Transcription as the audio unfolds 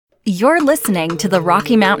You're listening to the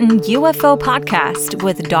Rocky Mountain UFO Podcast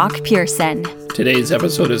with Doc Pearson. Today's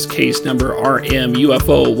episode is case number RM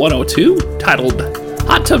UFO 102, titled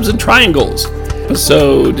Hot Tubs and Triangles.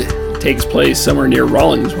 Episode takes place somewhere near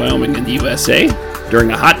Rawlins, Wyoming in the USA.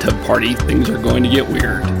 During a hot tub party, things are going to get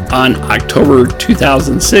weird. On October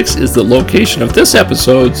 2006 is the location of this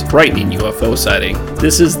episode's frightening UFO sighting.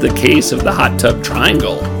 This is the case of the hot tub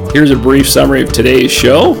triangle. Here's a brief summary of today's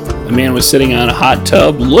show. A man was sitting on a hot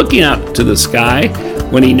tub looking out to the sky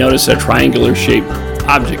when he noticed a triangular-shaped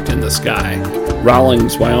object in the sky.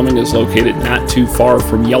 Rawlins, Wyoming is located not too far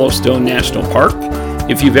from Yellowstone National Park.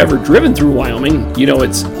 If you've ever driven through Wyoming, you know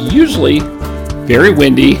it's usually very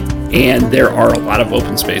windy and there are a lot of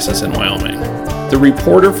open spaces in Wyoming. The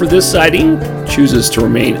reporter for this sighting chooses to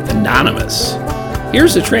remain anonymous.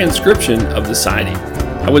 Here's a transcription of the sighting.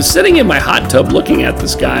 I was sitting in my hot tub looking at the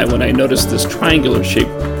sky when I noticed this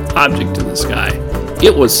triangular-shaped object in the sky.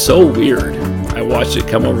 It was so weird. I watched it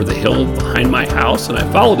come over the hill behind my house and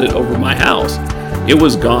I followed it over my house. It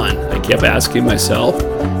was gone. I kept asking myself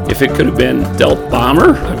if it could have been a stealth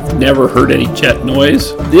bomber. I've never heard any jet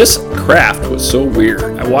noise. This craft was so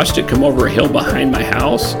weird. I watched it come over a hill behind my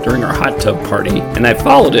house during our hot tub party and I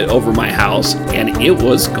followed it over my house and it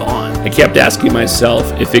was gone. I kept asking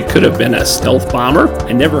myself if it could have been a stealth bomber.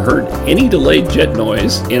 I never heard any delayed jet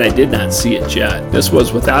noise and I did not see a jet. This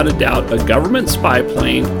was without a doubt a government spy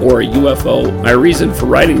plane or a UFO. My reason for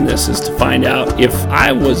writing this is to find out if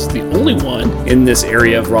I was the only one in this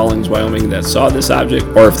area of Rawlins, Wyoming that saw this object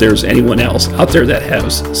or if there's anyone else out there that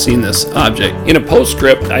has seen this object. In a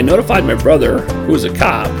postscript, I notified my brother, who was a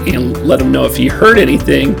cop, and let him know if he heard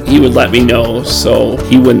anything, he would let me know so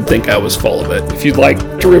he wouldn't think I was full of it. If you'd like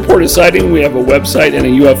to report a sighting, we have a website and a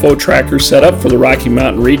UFO tracker set up for the Rocky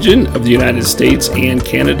Mountain region of the United States and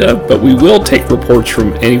Canada, but we will take reports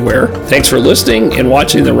from anywhere. Thanks for listening and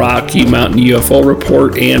watching the Rocky Mountain UFO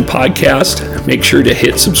Report and podcast. Make sure to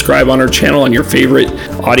hit subscribe on our channel on your favorite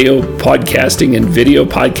audio podcasting and video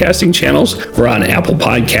podcasting channels. We're on Apple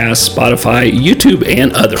Podcasts, Spotify, YouTube,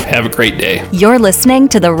 and other. Have a great day. You're listening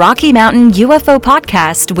to the Rocky Mountain UFO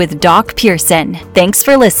Podcast with Doc Pearson. Thanks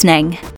for listening.